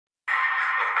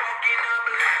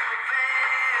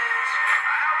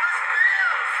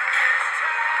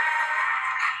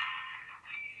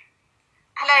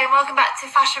welcome back to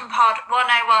Fashion Pod 101.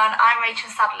 I'm Rachel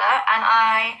Sadler, and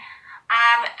I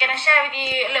am going to share with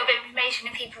you a little bit of information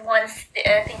if people want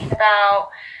thinking about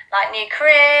like new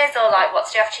careers or like what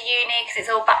to do after uni, because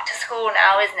it's all back to school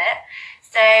now, isn't it?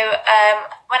 So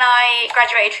when I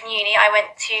graduated from uni, I went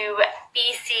to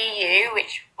BCU,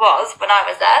 which was, when I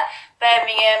was there,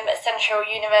 Birmingham Central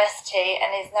University, and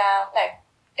is now, no,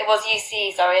 it was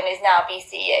UCE, sorry, and is now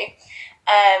BCU.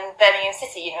 Birmingham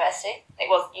City University. It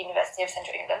was University of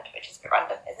Central England, which is a bit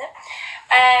random, isn't it?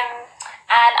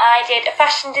 And I did a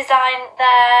fashion design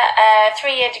there, a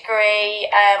 3-year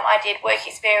degree. I did work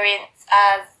experience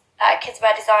as a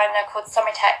kidswear designer called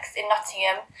Somitex in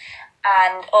Nottingham,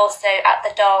 and also at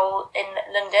the Doll in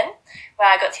London, where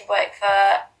I got to work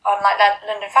on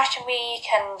London Fashion Week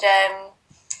and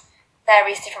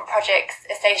various different projects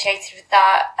associated with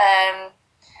that.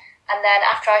 And then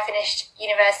after I finished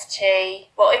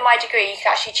university, well, in my degree, you could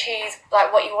actually choose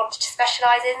like what you wanted to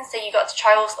specialise in. So you got to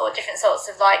try all different sorts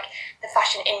of like the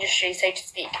fashion industry, so to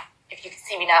speak. If you can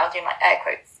see me now, doing like air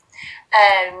quotes.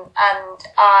 And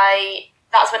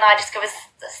that's when I discovered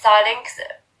styling. Because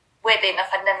weirdly enough,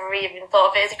 I'd never really even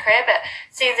thought of it as a career. But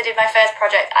as soon as I did my first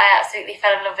project, I absolutely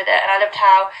fell in love with it, and I loved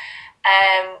how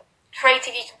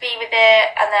creative you could be with it,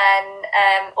 and then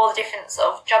all the different sort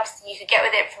of jobs you could get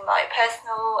with it, from like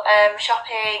personal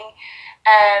shopping,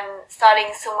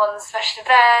 styling someone's special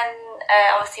event,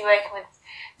 obviously working with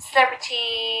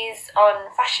celebrities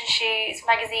on fashion shoots,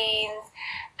 magazines,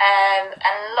 and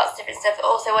lots of different stuff.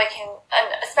 Also working, and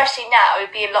especially now, it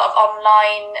would be a lot of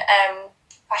online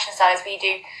fashion stylists where you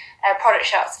do product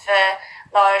shots for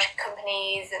large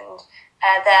companies and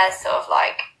their sort of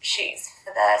like shoots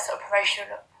for their sort of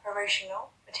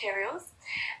promotional materials.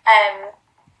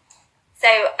 So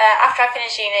after I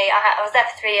finished uni, I was there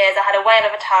for 3 years. I had a whale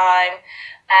of a time.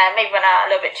 Maybe went out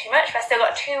a little bit too much, but I still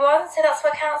got a 2-1, so that's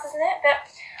what counts, isn't it? But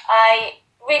I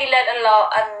really learned a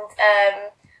lot,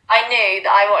 and I knew that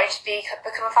I wanted to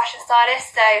become a fashion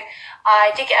stylist. So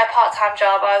I did get a part-time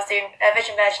job. I was doing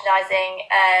visual merchandising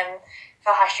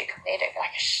for a high street company. I don't feel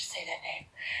like I should say their name.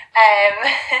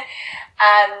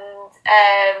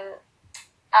 And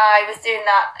I was doing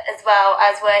that as well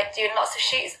as doing lots of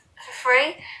shoots for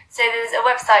free. So there's a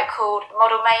website called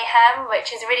Model Mayhem,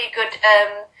 which is a really good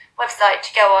website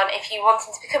to go on if you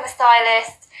wanting to become a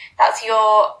stylist. That's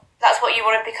what you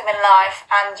want to become in life,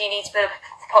 and you need to build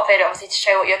a portfolio, obviously, to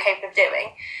show what you're capable of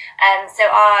doing. And so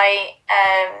I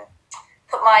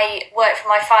put my work for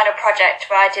my final project,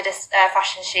 where I did a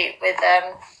fashion shoot with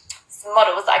some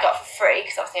models that I got for free,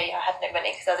 because obviously I had no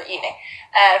money because I was at uni,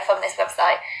 from this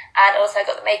website. And also I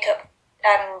got the makeup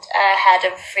and hair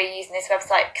done for free using this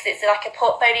website, because it's like a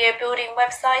portfolio building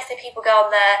website. So people go on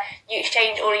there, you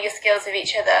exchange all of your skills with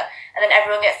each other, and then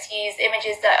everyone gets to use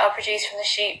images that are produced from the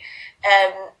shoot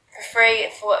for free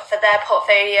for their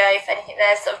portfolio, for anything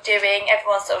they're sort of doing.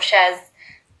 Everyone sort of shares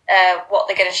what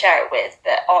they're going to share it with,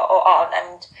 or on,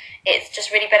 and it's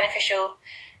just really beneficial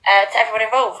to everyone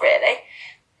involved, really.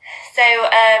 So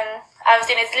I was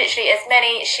doing literally as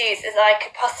many shoots as I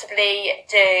could possibly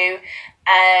do,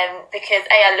 because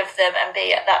A, I love them, and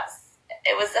B, I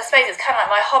suppose it's kind of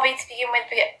like my hobby to begin with,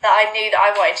 that I knew that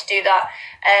I wanted to do that.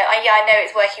 I know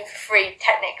it's working for free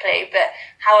technically, but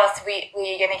how else were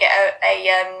you going to get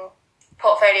a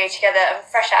portfolio together? And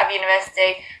fresh out of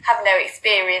university, have no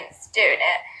experience doing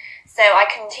it. So I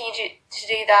continued to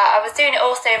do that. I was doing it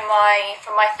also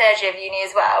from my 3rd year of uni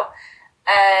as well,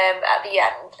 at the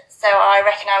end. So I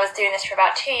reckon I was doing this for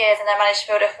about 2 years, and I managed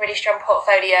to build up a really strong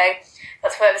portfolio.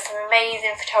 Got to work with some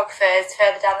amazing photographers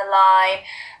further down the line.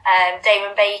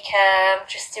 Damon Baker,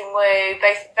 Justin Wu,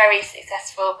 both very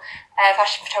successful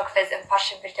fashion photographers and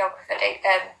fashion videographer,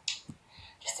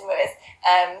 Justin Wu is.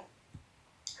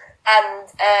 And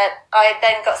I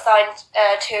then got signed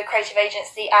to a creative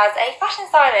agency as a fashion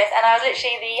stylist, and I was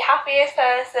literally the happiest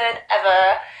person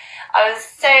ever. I was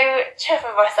so chuffed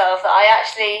with myself that I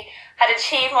actually had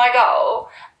achieved my goal,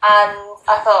 and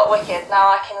I thought, wicked,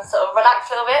 now I can sort of relax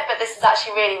a little bit. But this is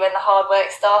actually really when the hard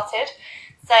work started.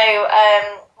 So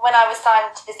when I was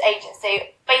signed to this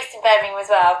agency, based in Birmingham as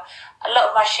well, a lot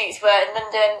of my shoots were in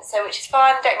London, so which is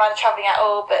fine, don't mind travelling at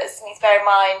all, but something to bear in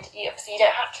mind, obviously you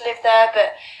don't have to live there,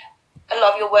 but a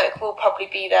lot of your work will probably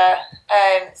be there,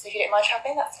 so if you don't mind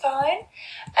travelling, that's fine.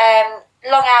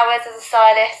 Long hours as a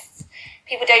stylist.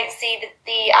 People don't see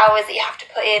the hours that you have to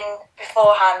put in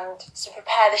beforehand to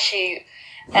prepare the shoot,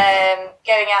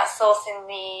 going out, sourcing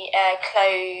the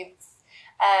clothes,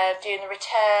 doing the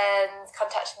returns,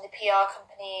 contacting the PR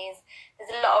companies.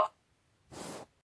 There's a lot of